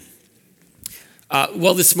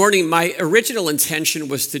Well, this morning, my original intention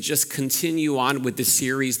was to just continue on with the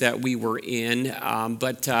series that we were in.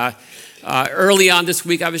 But early on this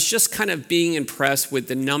week, I was just kind of being impressed with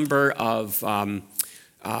the number of,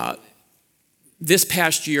 this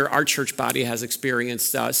past year, our church body has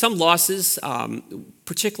experienced some losses,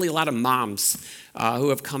 particularly a lot of moms who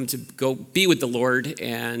have come to go be with the Lord.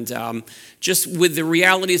 And just with the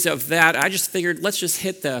realities of that, I just figured let's just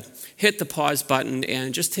hit the pause button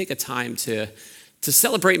and just take a time to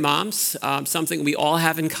celebrate moms. Something we all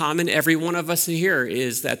have in common, every one of us here,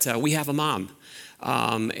 is that we have a mom.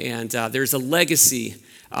 And there's a legacy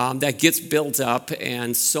that gets built up,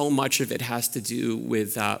 and so much of it has to do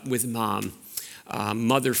with mom,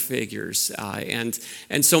 mother figures. And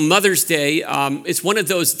so Mother's Day, it's one of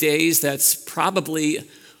those days that's probably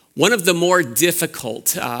one of the more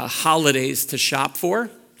difficult holidays to shop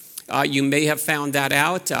for. You may have found that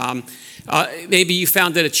out. Maybe you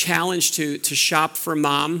found it a challenge to shop for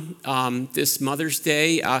mom this Mother's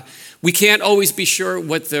Day. We can't always be sure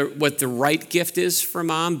what the right gift is for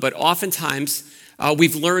mom, but oftentimes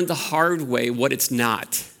we've learned the hard way what it's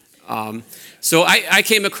not. So I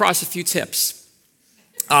came across a few tips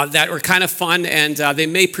that were kind of fun, and they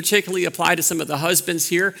may particularly apply to some of the husbands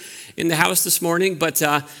here in the house this morning, but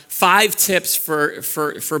 5 tips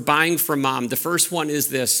for buying for mom. The first one is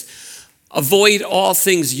this: avoid all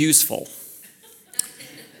things useful.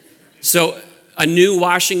 So a new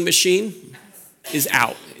washing machine is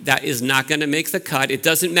out. That is not going to make the cut. It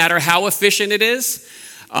doesn't matter how efficient it is.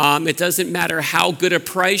 It doesn't matter how good a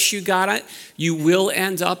price you got it. You will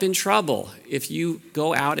end up in trouble if you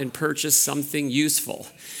go out and purchase something useful.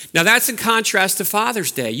 Now that's in contrast to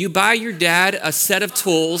Father's Day. You buy your dad a set of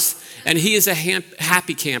tools, and he is a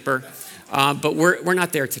happy camper. But we're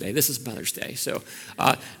not there today. This is Mother's Day. So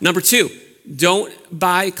number 2, don't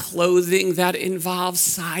buy clothing that involves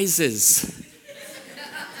sizes.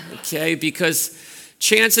 Okay, because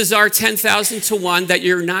chances are 10,000 to 1 that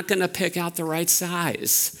you're not going to pick out the right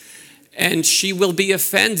size. And she will be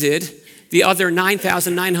offended the other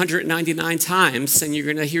 9,999 times, and you're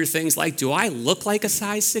going to hear things like, do I look like a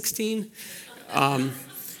size 16?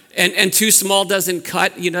 And too small doesn't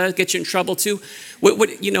cut, get you in trouble too.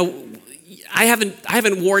 I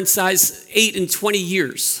haven't worn size 8 in 20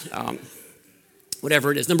 years,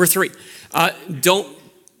 whatever it is. Number 3, don't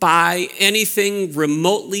buy anything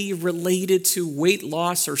remotely related to weight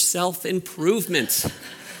loss or self-improvement.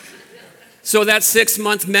 So that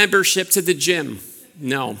 6-month membership to the gym,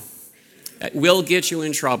 no, that will get you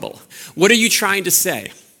in trouble. What are you trying to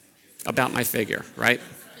say about my figure, right?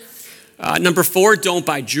 Number 4, don't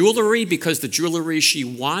buy jewelry, because the jewelry she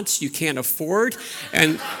wants you can't afford,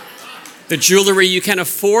 and the jewelry you can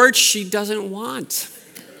afford she doesn't want.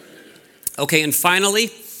 Okay, and finally,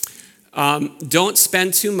 don't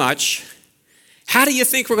spend too much. How do you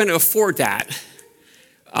think we're going to afford that?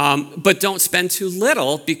 But don't spend too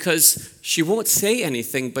little, because she won't say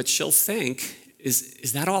anything, but she'll think,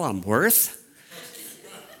 is that all I'm worth?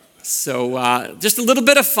 So just a little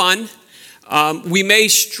bit of fun. We may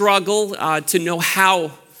struggle to know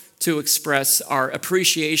how to express our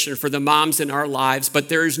appreciation for the moms in our lives, but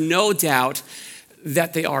there is no doubt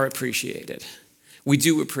that they are appreciated. We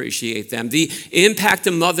do appreciate them. The impact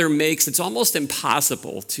a mother makes, it's almost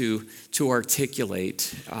impossible to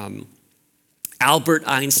articulate. Albert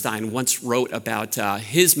Einstein once wrote about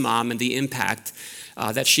his mom and the impact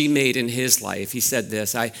that she made in his life. He said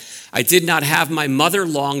this: I did not have my mother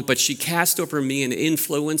long, but she cast over me an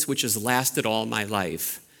influence which has lasted all my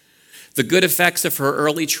life. The good effects of her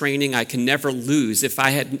early training I can never lose. If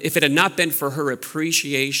it had not been for her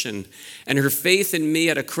appreciation and her faith in me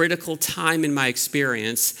at a critical time in my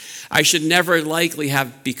experience, I should never likely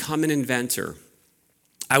have become an inventor.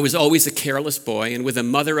 I was always a careless boy, and with a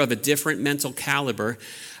mother of a different mental caliber,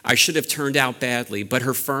 I should have turned out badly. But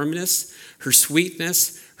her firmness, her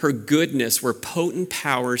sweetness, her goodness were potent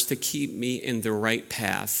powers to keep me in the right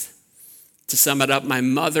path. To sum it up, my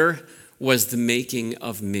mother was the making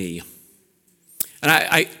of me. And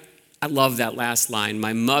I love that last line.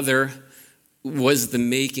 My mother was the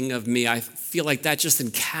making of me. I feel like that just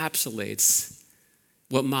encapsulates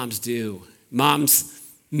what moms do. Moms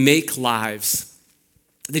make lives.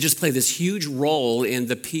 They just play this huge role in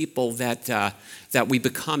the people that we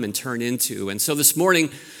become and turn into. And so this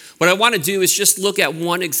morning, what I want to do is just look at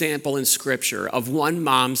one example in Scripture of one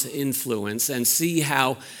mom's influence and see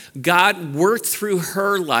how God worked through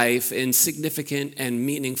her life in significant and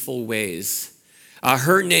meaningful ways.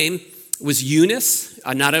 Her name was Eunice,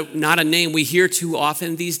 not a name we hear too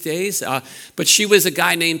often these days, but she was a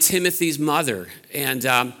guy named Timothy's mother. And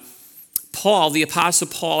Paul, the Apostle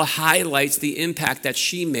Paul, highlights the impact that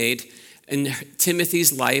she made in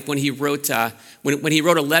Timothy's life when he wrote when he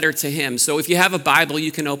wrote a letter to him. So if you have a Bible,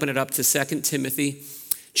 you can open it up to 2 Timothy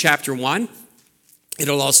chapter 1.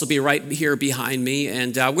 It'll also be right here behind me.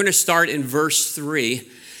 And we're going to start in verse 3.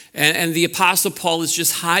 And the Apostle Paul is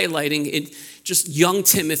just highlighting it, just young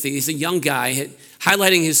Timothy. He's a young guy,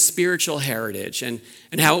 highlighting his spiritual heritage and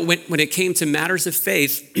how when it came to matters of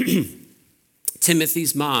faith,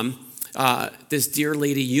 Timothy's mom, this dear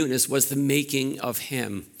lady Eunice, was the making of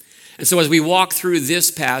him. And so as we walk through this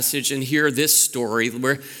passage and hear this story,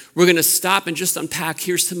 we're going to stop and just unpack.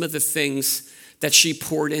 Here's some of the things that she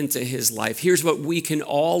poured into his life. Here's what we can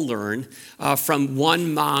all learn from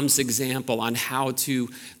one mom's example on how to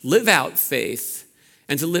live out faith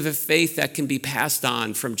and to live a faith that can be passed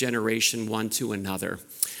on from generation one to another.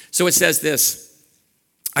 So it says this: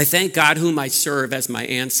 I thank God whom I serve as my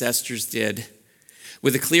ancestors did,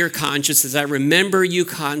 with a clear conscience as I remember you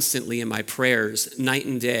constantly in my prayers night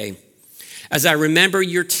and day. As I remember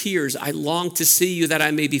your tears, I long to see you that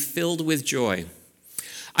I may be filled with joy.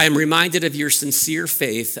 I am reminded of your sincere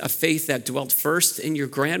faith, a faith that dwelt first in your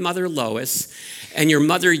grandmother Lois and your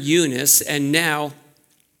mother Eunice, and now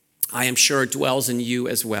I am sure dwells in you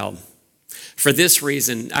as well. For this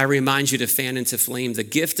reason, I remind you to fan into flame the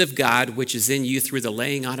gift of God which is in you through the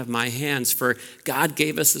laying on of my hands. For God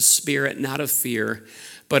gave us a spirit not of fear,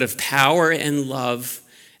 but of power and love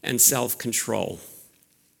and self-control.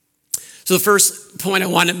 So the first point I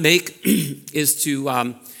want to make is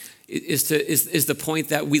the point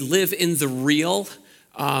that we live in the real,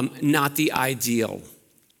 not the ideal.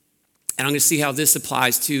 And I'm going to see how this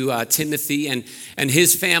applies to Timothy and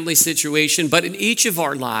his family situation. But in each of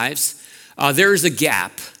our lives, there is a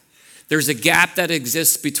gap. There's a gap that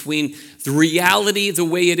exists between the reality, the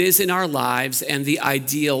way it is in our lives, and the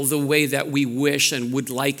ideal, the way that we wish and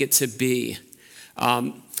would like it to be.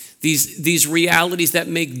 These realities that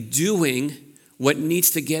make doing what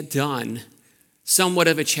needs to get done somewhat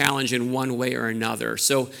of a challenge in one way or another.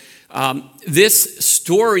 So this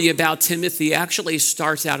story about Timothy actually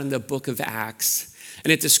starts out in the book of Acts.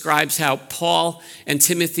 And it describes how Paul and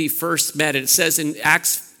Timothy first met. It says in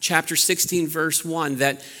Acts chapter 16, verse 1,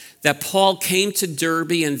 that Paul came to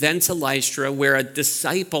Derbe and then to Lystra, where a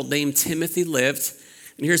disciple named Timothy lived.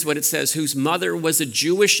 And here's what it says: whose mother was a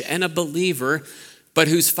Jewish and a believer, but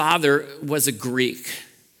whose father was a Greek.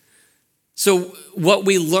 So what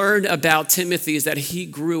we learn about Timothy is that he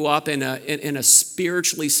grew up in a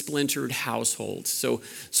spiritually splintered household. So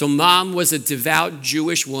mom was a devout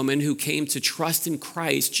Jewish woman who came to trust in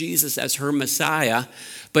Christ Jesus as her Messiah.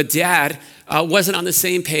 But dad wasn't on the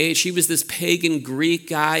same page. He was this pagan Greek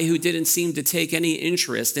guy who didn't seem to take any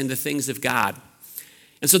interest in the things of God.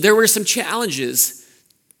 And so there were some challenges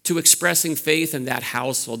to expressing faith in that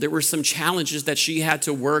household. There were some challenges that she had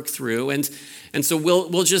to work through. And so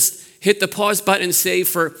we'll just hit the pause button and say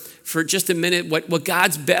for just a minute what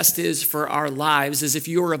God's best is for our lives is, if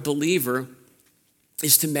you're a believer,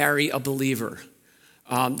 is to marry a believer.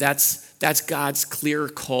 That's God's clear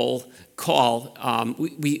call.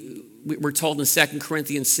 We're told in 2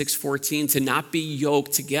 Corinthians 6:14 to not be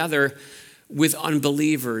yoked together with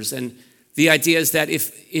unbelievers. And the idea is that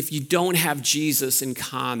if you don't have Jesus in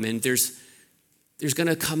common, there's going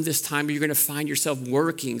to come this time where you're going to find yourself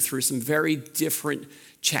working through some very different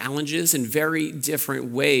challenges in very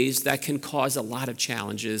different ways that can cause a lot of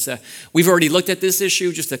challenges. We've already looked at this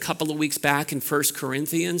issue just a couple of weeks back in 1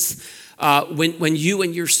 Corinthians. When you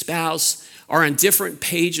and your spouse are on different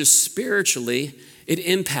pages spiritually, it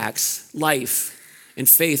impacts life and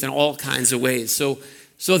faith in all kinds of ways.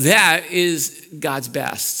 So that is God's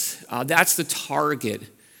best. That's the target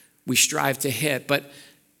we strive to hit. But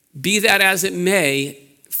be that as it may,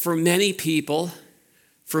 for many people,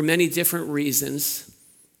 for many different reasons,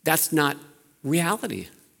 that's not reality.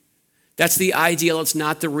 That's the ideal, it's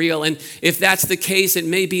not the real. And if that's the case, it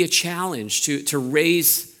may be a challenge to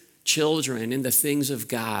raise children in the things of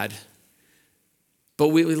God. But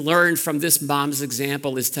what we learned from this mom's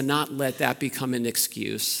example is to not let that become an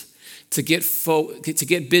excuse. To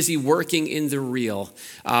get busy working in the real.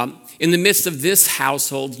 In the midst of this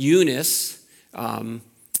household, Eunice,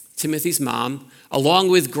 Timothy's mom, along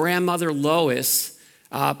with grandmother Lois,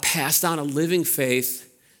 passed on a living faith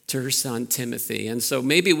to her son Timothy. And so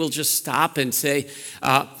maybe we'll just stop and say,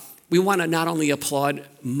 we want to not only applaud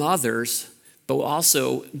mothers, but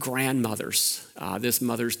also grandmothers this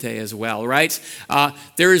Mother's Day as well, right?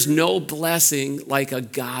 There is no blessing like a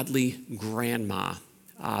godly grandma.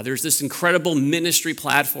 There's this incredible ministry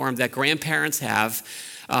platform that grandparents have,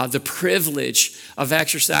 the privilege of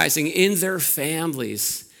exercising in their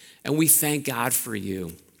families, and we thank God for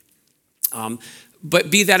you.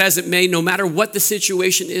 But be that as it may, no matter what the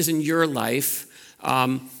situation is in your life,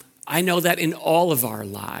 I know that in all of our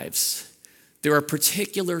lives, there are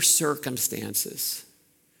particular circumstances.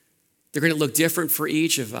 They're going to look different for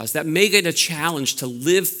each of us. That make it a challenge to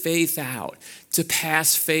live faith out, to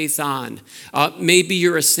pass faith on. Maybe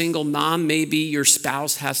you're a single mom. Maybe your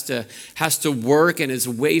spouse has to work and is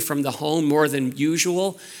away from the home more than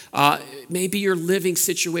usual. Maybe your living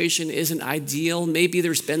situation isn't ideal. Maybe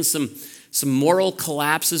there's been some moral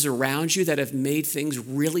collapses around you that have made things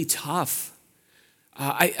really tough.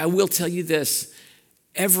 I will tell you this.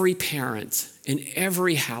 Every parent in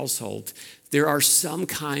every household, there are some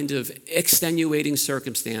kind of extenuating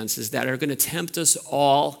circumstances that are going to tempt us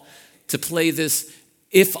all to play this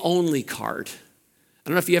if-only card. I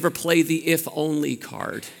don't know if you ever play the if-only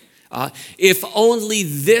card. If only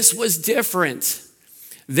this was different,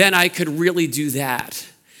 then I could really do that,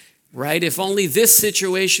 right? If only this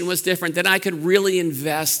situation was different, then I could really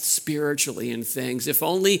invest spiritually in things. If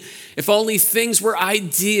only things were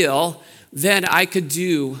ideal, then I could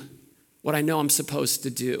do what I know I'm supposed to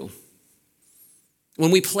do. When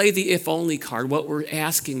we play the if-only card, what we're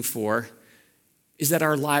asking for is that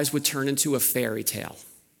our lives would turn into a fairy tale.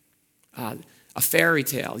 A fairy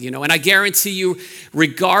tale, And I guarantee you,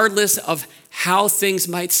 regardless of how things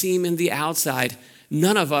might seem in the outside,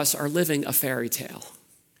 none of us are living a fairy tale.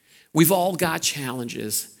 We've all got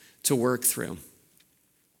challenges to work through.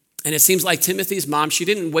 And it seems like Timothy's mom, she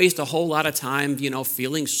didn't waste a whole lot of time,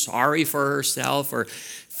 feeling sorry for herself or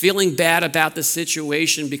feeling bad about the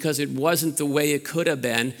situation because it wasn't the way it could have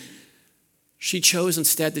been. She chose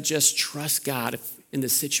instead to just trust God in the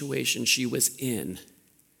situation she was in.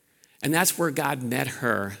 And that's where God met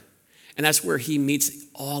her. And that's where he meets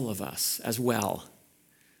all of us as well.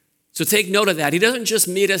 So take note of that. He doesn't just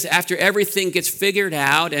meet us after everything gets figured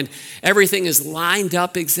out and everything is lined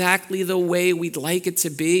up exactly the way we'd like it to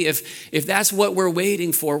be. If that's what we're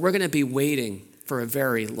waiting for, we're going to be waiting for a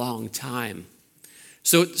very long time.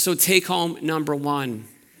 So take home number one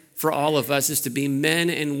for all of us is to be men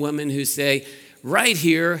and women who say, right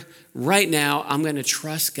here, right now, I'm going to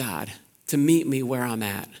trust God to meet me where I'm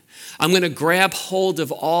at. I'm going to grab hold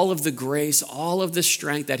of all of the grace, all of the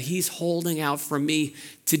strength that he's holding out for me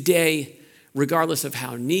today, regardless of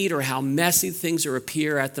how neat or how messy things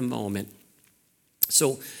appear at the moment.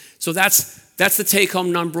 So that's the take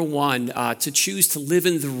home number one, to choose to live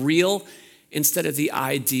in the real instead of the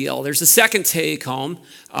ideal. There's a second take home,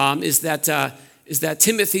 is that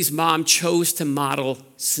Timothy's mom chose to model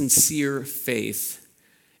sincere faith.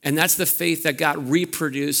 And that's the faith that got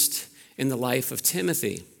reproduced in the life of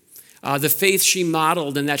Timothy. The faith she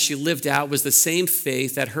modeled and that she lived out was the same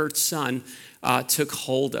faith that her son took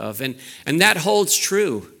hold of. And that holds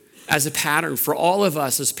true as a pattern for all of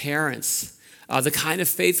us as parents. The kind of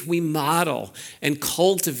faith we model and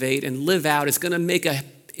cultivate and live out is going to make an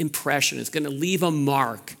impression. It's going to leave a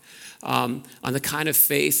mark on the kind of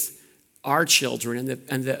faith our children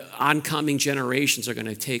and the oncoming generations are going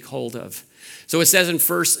to take hold of. So it says in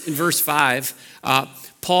verse 5,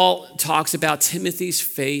 Paul talks about Timothy's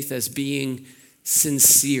faith as being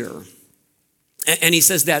sincere. And he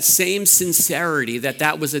says that same sincerity,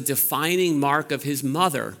 that was a defining mark of his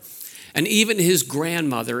mother and even his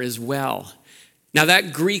grandmother as well. Now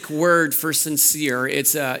that Greek word for sincere,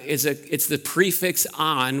 it's the prefix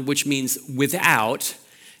on, which means without,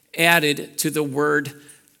 added to the word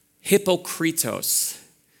hypokritos.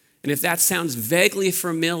 And if that sounds vaguely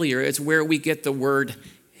familiar, it's where we get the word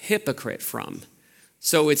hypocrite from.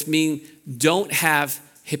 So it's mean don't have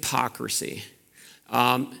hypocrisy.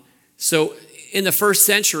 So in the first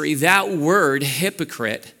century, that word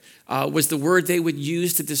hypocrite was the word they would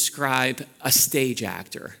use to describe a stage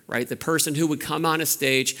actor, right? The person who would come on a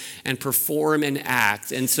stage and perform and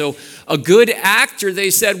act. And so a good actor,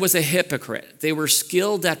 they said, was a hypocrite. They were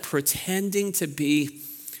skilled at pretending to be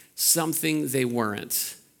something they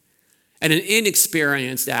weren't. And an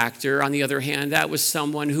inexperienced actor, on the other hand, that was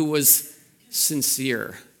someone who was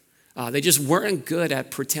sincere. They just weren't good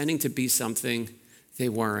at pretending to be something they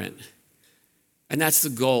weren't. And that's the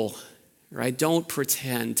goal, right? Don't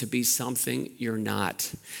pretend to be something you're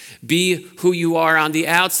not. Be who you are on the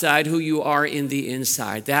outside, who you are in the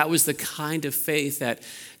inside. That was the kind of faith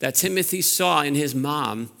that Timothy saw in his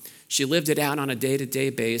mom. She lived it out on a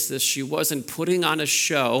day-to-day basis. She wasn't putting on a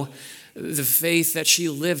show. The faith that she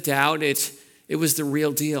lived out, it was the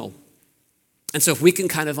real deal. And so if we can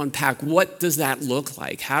kind of unpack, what does that look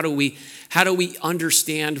like? How do we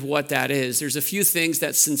understand what that is? There's a few things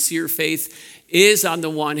that sincere faith is on the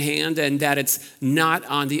one hand and that it's not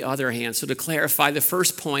on the other hand. So to clarify, the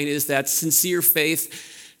first point is that sincere faith,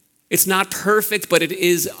 it's not perfect, but it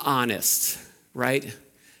is honest, right?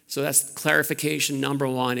 So that's clarification number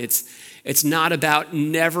one. It's not about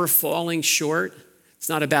never falling short. It's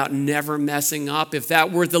not about never messing up. If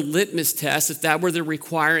that were the litmus test, if that were the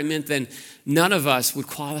requirement, then none of us would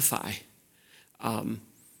qualify.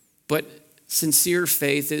 But sincere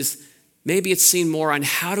faith is, maybe it's seen more on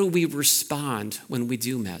how do we respond when we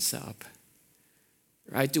do mess up,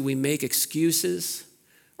 right? Do we make excuses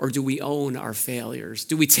or do we own our failures?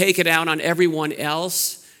 Do we take it out on everyone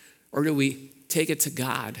else or do we take it to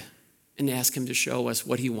God and ask him to show us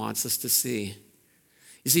what he wants us to see?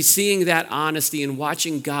 You see, seeing that honesty and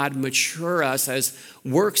watching God mature us as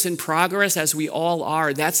works in progress, as we all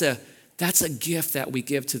are, that's a gift that we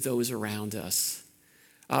give to those around us.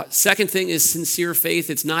 Second thing is sincere faith.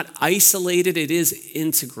 It's not isolated, it is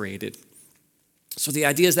integrated. So the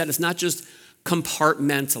idea is that it's not just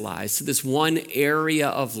compartmentalized to this one area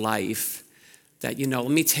of life that, let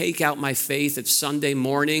me take out my faith. It's Sunday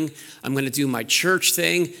morning. I'm going to do my church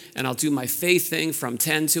thing, and I'll do my faith thing from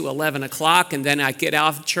 10 to 11 o'clock, and then I get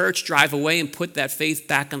out of church, drive away, and put that faith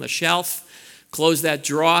back on the shelf, close that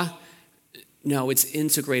drawer. No, it's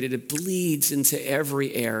integrated. It bleeds into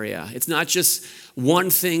every area. It's not just one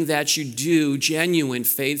thing that you do, genuine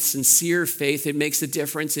faith, sincere faith. It makes a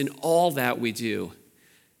difference in all that we do,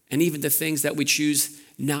 and even the things that we choose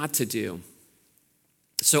not to do.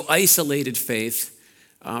 So isolated faith,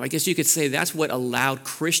 I guess you could say that's what allowed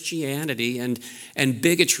Christianity and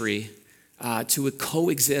bigotry to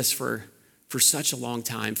coexist for such a long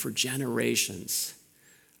time, for generations.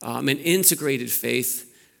 An integrated faith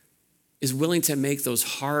is willing to make those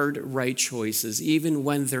hard, right choices, even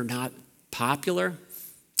when they're not popular,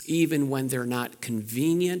 even when they're not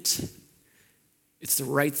convenient. It's the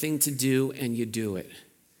right thing to do, and you do it.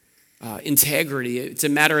 Integrity, it's a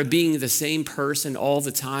matter of being the same person all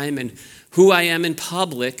the time, and who I am in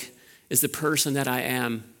public is the person that I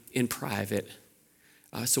am in private.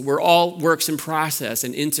 So we're all works in process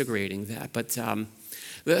and integrating that. But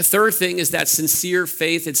the third thing is that sincere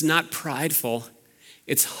faith, it's not prideful,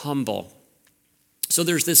 it's humble. So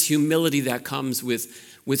there's this humility that comes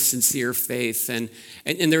with sincere faith, and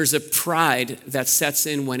there's a pride that sets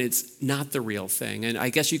in when it's not the real thing. And I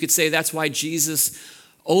guess you could say that's why Jesus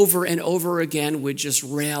over and over again would just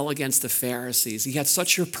rail against the Pharisees. He had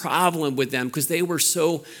such a problem with them because they were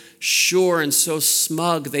so sure and so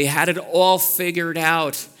smug. They had it all figured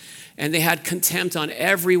out, and they had contempt on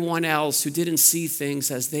everyone else who didn't see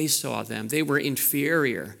things as they saw them. They were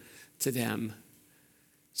inferior to them.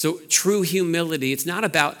 So true humility, it's not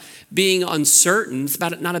about being uncertain. It's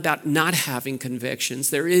not about not having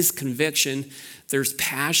convictions. There is conviction, there's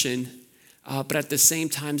passion, but at the same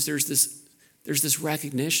time, there's this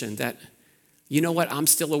recognition that, you know what, I'm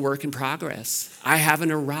still a work in progress. I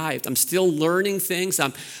haven't arrived. I'm still learning things.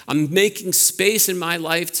 I'm making space in my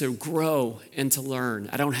life to grow and to learn.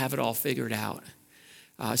 I don't have it all figured out.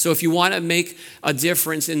 So if you want to make a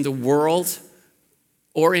difference in the world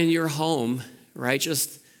or in your home, right,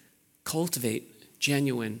 just cultivate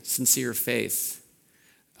genuine, sincere faith.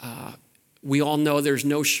 We all know there's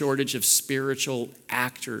no shortage of spiritual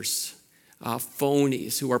actors,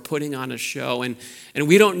 phonies who are putting on a show, and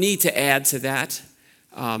we don't need to add to that.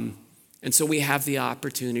 And so we have the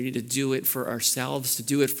opportunity to do it for ourselves, to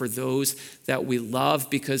do it for those that we love,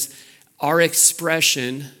 because our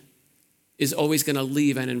expression is always going to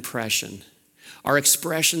leave an impression. Our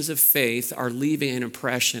expressions of faith are leaving an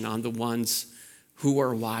impression on the ones who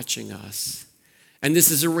are watching us. And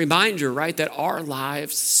this is a reminder, right, that our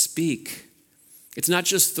lives speak. It's not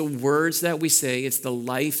just the words that we say, it's the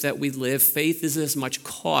life that we live. Faith is as much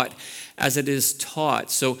caught as it is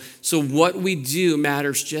taught. So what we do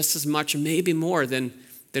matters just as much, maybe more than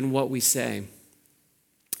what we say.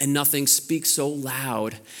 And nothing speaks so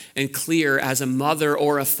loud and clear as a mother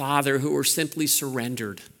or a father who are simply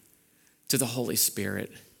surrendered to the Holy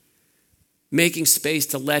Spirit, making space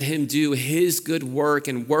to let him do his good work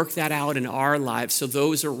and work that out in our lives so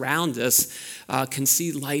those around us can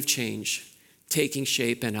see life change taking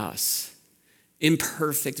shape in us,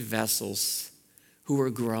 imperfect vessels who are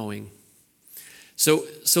growing. So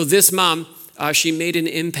this mom, she made an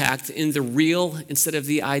impact in the real instead of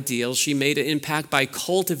the ideal. She made an impact by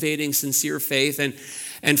cultivating sincere faith,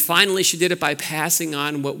 and finally she did it by passing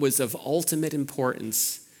on what was of ultimate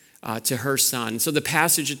importance to her son. So the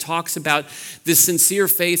passage, it talks about this sincere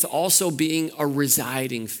faith also being a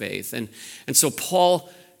residing faith. And so Paul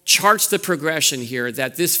charts the progression here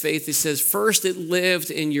that this faith, he says, first it lived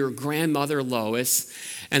in your grandmother Lois,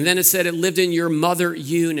 and then it said it lived in your mother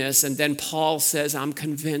Eunice, and then Paul says, I'm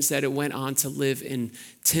convinced that it went on to live in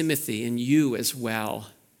Timothy and you as well.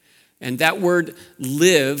 And that word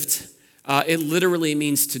lived, It literally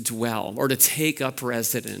means to dwell or to take up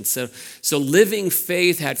residence. So living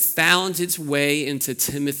faith had found its way into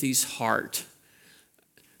Timothy's heart.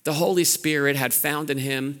 The Holy Spirit had found in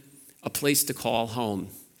him a place to call home.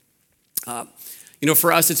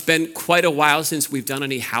 For us, it's been quite a while since we've done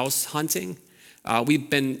any house hunting. We've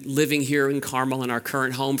been living here in Carmel in our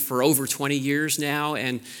current home for over 20 years now,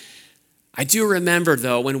 and I do remember,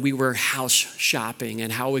 though, when we were house shopping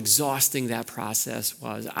and how exhausting that process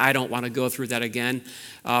was. I don't want to go through that again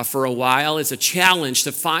for a while. It's a challenge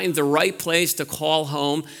to find the right place to call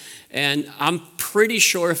home, and I'm pretty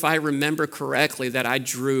sure, if I remember correctly, that I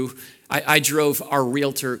drove our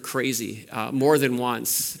realtor crazy more than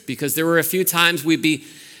once, because there were a few times we'd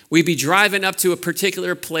be driving up to a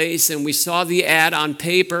particular place and we saw the ad on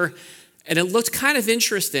paper and it looked kind of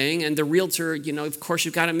interesting, and the realtor, of course,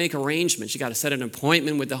 you've got to make arrangements. You got to set an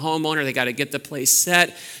appointment with the homeowner. They got to get the place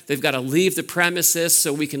set. They've got to leave the premises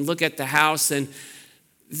so we can look at the house. And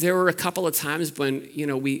there were a couple of times when,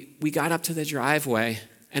 we got up to the driveway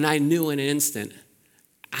and I knew in an instant,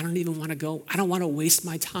 I don't even want to go. I don't want to waste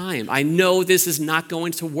my time. I know this is not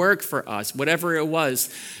going to work for us, whatever it was.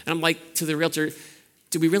 And I'm like to the realtor,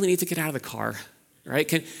 do we really need to get out of the car? Right?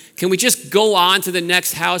 Can we just go on to the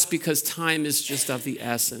next house, because time is just of the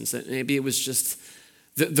essence? And maybe it was just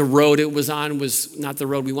the road it was on was not the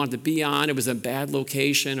road we wanted to be on. It was a bad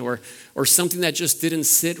location or something that just didn't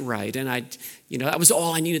sit right. And that was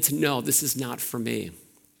all I needed to know. This is not for me.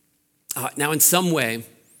 Now, in some way,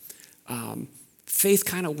 faith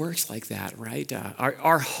kind of works like that, right?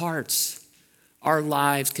 Our hearts, our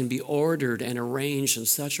lives can be ordered and arranged in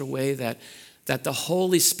such a way that the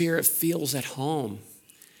Holy Spirit feels at home.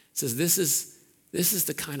 It says, this is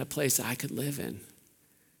the kind of place I could live in.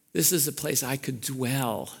 This is a place I could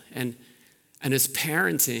dwell. And as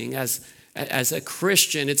parenting, as a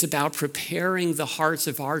Christian, it's about preparing the hearts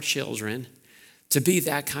of our children to be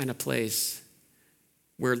that kind of place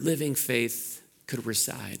where living faith could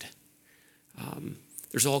reside.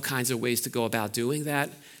 There's all kinds of ways to go about doing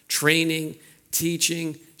that. Training,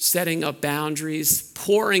 teaching, setting up boundaries,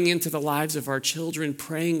 pouring into the lives of our children,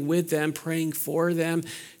 praying with them, praying for them,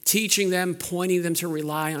 teaching them, pointing them to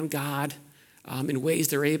rely on God in ways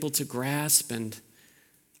they're able to grasp. And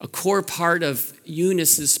a core part of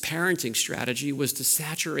Eunice's parenting strategy was to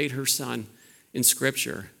saturate her son in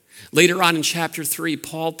Scripture. Later on in chapter 3,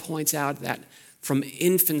 Paul points out that from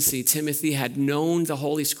infancy, Timothy had known the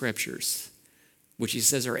Holy Scriptures, which he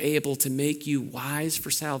says are able to make you wise for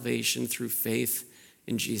salvation through faith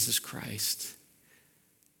in Jesus Christ.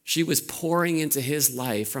 She was pouring into his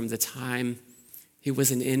life from the time he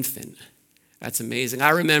was an infant. That's amazing. I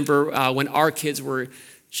remember when our kids were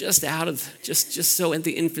just so in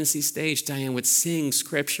the infancy stage, Diane would sing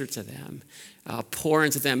Scripture to them, pour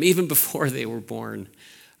into them, even before they were born.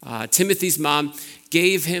 Timothy's mom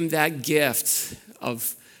gave him that gift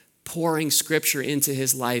of pouring Scripture into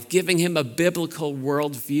his life, giving him a biblical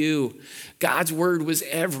worldview. God's word was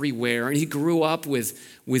everywhere, and he grew up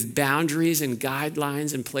with boundaries and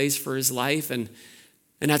guidelines in place for his life. And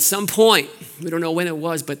at some point, we don't know when it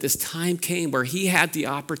was, but this time came where he had the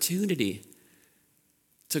opportunity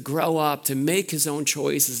to grow up, to make his own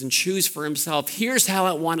choices and choose for himself. Here's how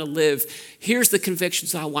I want to live. Here's the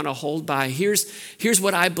convictions I want to hold by. Here's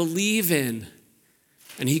what I believe in.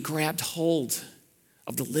 And he grabbed hold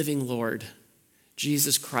of the living Lord,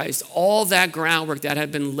 Jesus Christ. All that groundwork that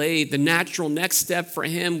had been laid, the natural next step for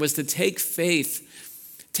him was to take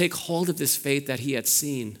hold of this faith that he had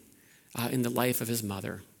seen in the life of his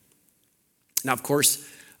mother. Now, of course,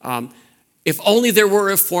 if only there were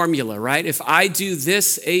a formula, right? If I do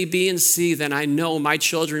this, A, B, and C, then I know my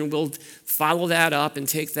children will follow that up and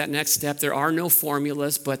take that next step. There are no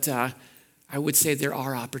formulas, but I would say there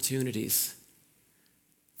are opportunities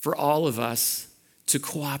for all of us to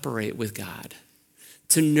cooperate with God,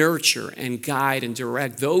 to nurture and guide and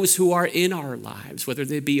direct those who are in our lives, whether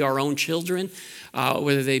they be our own children,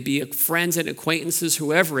 whether they be friends and acquaintances,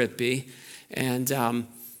 whoever it be. And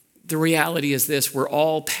the reality is this: we're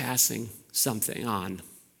all passing something on.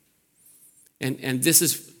 And this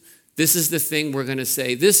is the thing we're going to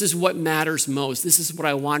say. This is what matters most. This is what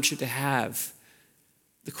I want you to have.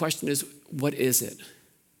 The question is, what is it?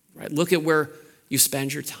 Right? Look at where you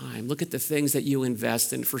spend your time. Look at the things that you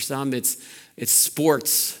invest in. For some, it's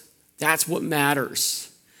sports. That's what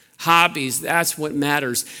matters. Hobbies, that's what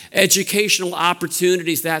matters. Educational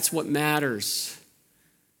opportunities, that's what matters.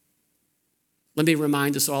 Let me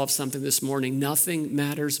remind us all of something this morning. Nothing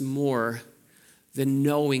matters more than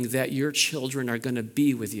knowing that your children are going to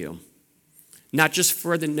be with you, not just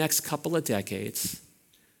for the next couple of decades,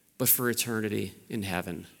 but for eternity in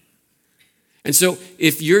heaven. And so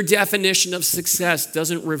if your definition of success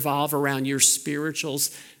doesn't revolve around your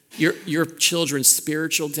your children's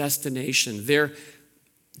spiritual destination,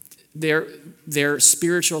 their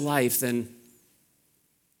spiritual life, then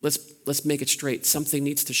let's make it straight. Something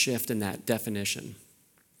needs to shift in that definition.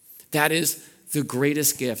 That is the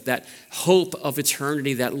greatest gift, that hope of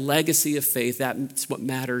eternity, that legacy of faith. That's what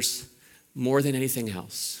matters more than anything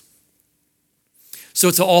else.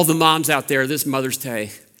 So to all the moms out there this Mother's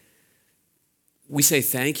Day, we say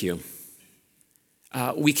thank you.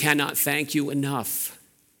 We cannot thank you enough.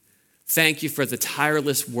 Thank you for the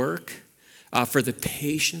tireless work, for the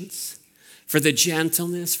patience, for the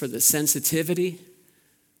gentleness, for the sensitivity,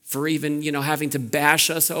 for even, having to bash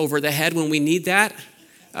us over the head when we need that,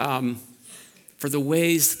 for the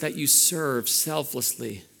ways that you serve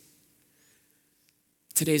selflessly.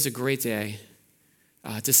 Today's a great day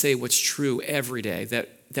to say what's true every day,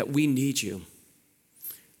 that we need you.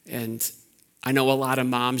 And I know a lot of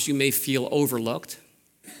moms, you may feel overlooked.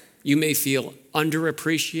 You may feel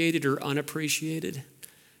underappreciated or unappreciated.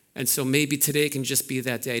 And so maybe today can just be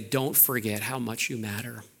that day. Don't forget how much you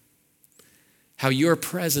matter. How your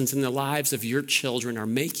presence in the lives of your children are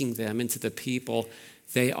making them into the people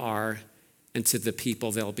they are and to the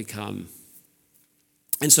people they'll become.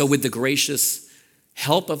 And so with the gracious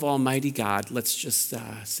help of Almighty God, let's just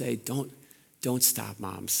say, don't stop,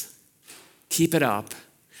 moms. Keep it up.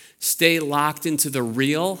 Stay locked into the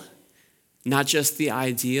real, not just the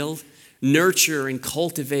ideal. Nurture and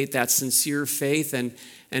cultivate that sincere faith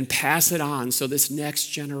and pass it on so this next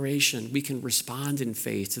generation, we can respond in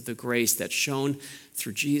faith to the grace that's shown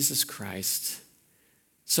through Jesus Christ.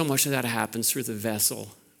 So much of that happens through the vessel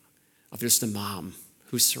of just a mom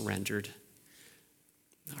who surrendered.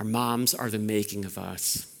 Our moms are the making of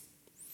us.